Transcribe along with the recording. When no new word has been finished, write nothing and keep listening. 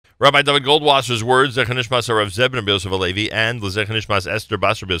Rabbi David Goldwasser's words, Zechon Nishmas Rav Zeb ben Yosef Alevi, and Zechon Nishmas Esther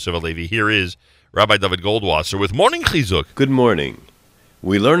Bas Rav Yosef Alevi. Here is Rabbi David Goldwasser with Morning Chizuk. Good morning.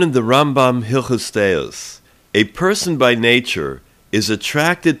 We learn in the Rambam Hilchos Teos, a person by nature is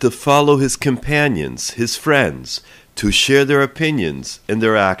attracted to follow his companions, his friends, to share their opinions and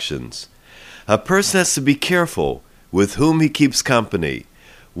their actions. A person has to be careful with whom he keeps company.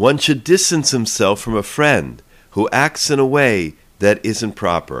 One should distance himself from a friend who acts in a way that isn't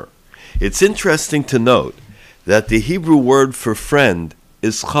proper. It's interesting to note that the Hebrew word for friend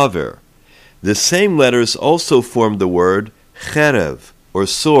is chaver. The same letters also form the word cherev, or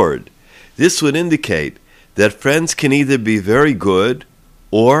sword. This would indicate that friends can either be very good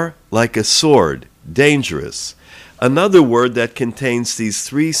or, like a sword, dangerous. Another word that contains these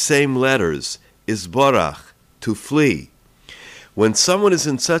three same letters is borach, to flee. When someone is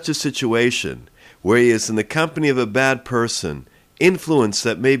in such a situation where he is in the company of a bad person, influence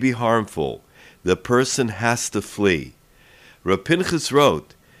that may be harmful, the person has to flee. Rav Pinchas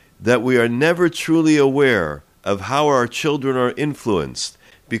wrote that we are never truly aware of how our children are influenced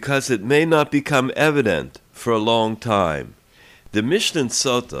because it may not become evident for a long time. The Mishnah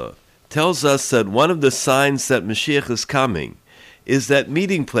Sota tells us that one of the signs that Mashiach is coming is that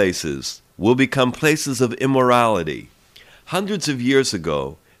meeting places will become places of immorality. Hundreds of years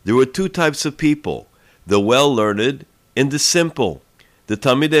ago, there were two types of people, the well-learned and the simple, the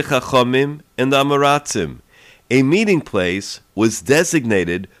Talmidei Chachamim and the Amoratzim. A meeting place was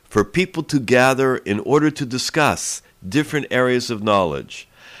designated for people to gather in order to discuss different areas of knowledge.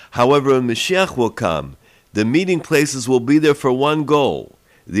 However, when Mashiach will come, the meeting places will be there for one goal,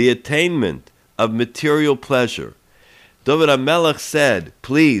 the attainment of material pleasure. David HaMelech said,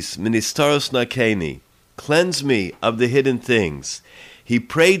 "Please, ministaros nakeni, cleanse me of the hidden things." He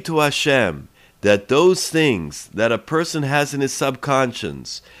prayed to Hashem that those things that a person has in his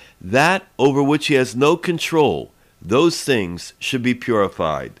subconscious, that over which he has no control, those things should be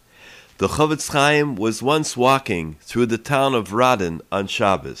purified. The Chofetz Chaim was once walking through the town of Radin on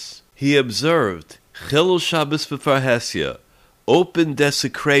Shabbos. He observed Chilul Shabbos B'Farhesia, open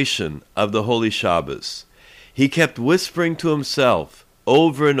desecration of the Holy Shabbos. He kept whispering to himself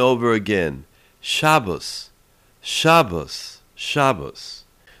over and over again, Shabbos, Shabbos, Shabbos.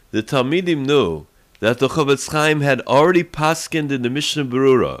 The Talmidim knew that the Chofetz Chaim had already paskined in the Mishnah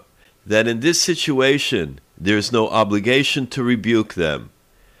Berurah that in this situation there is no obligation to rebuke them.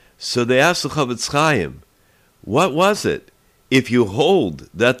 So they asked the Chofetz Chaim, what was it? If you hold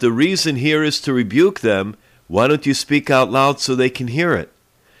that the reason here is to rebuke them, why don't you speak out loud so they can hear it?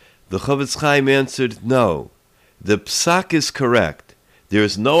 The Chofetz Chaim answered, no, the psak is correct. There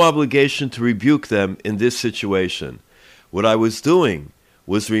is no obligation to rebuke them in this situation. What I was doing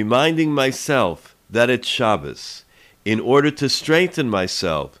was reminding myself that it's Shabbos, in order to strengthen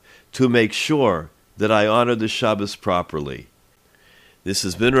myself to make sure that I honor the Shabbos properly. This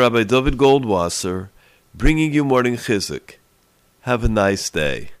has been Rabbi David Goldwasser, bringing you Morning Chizuk. Have a nice day.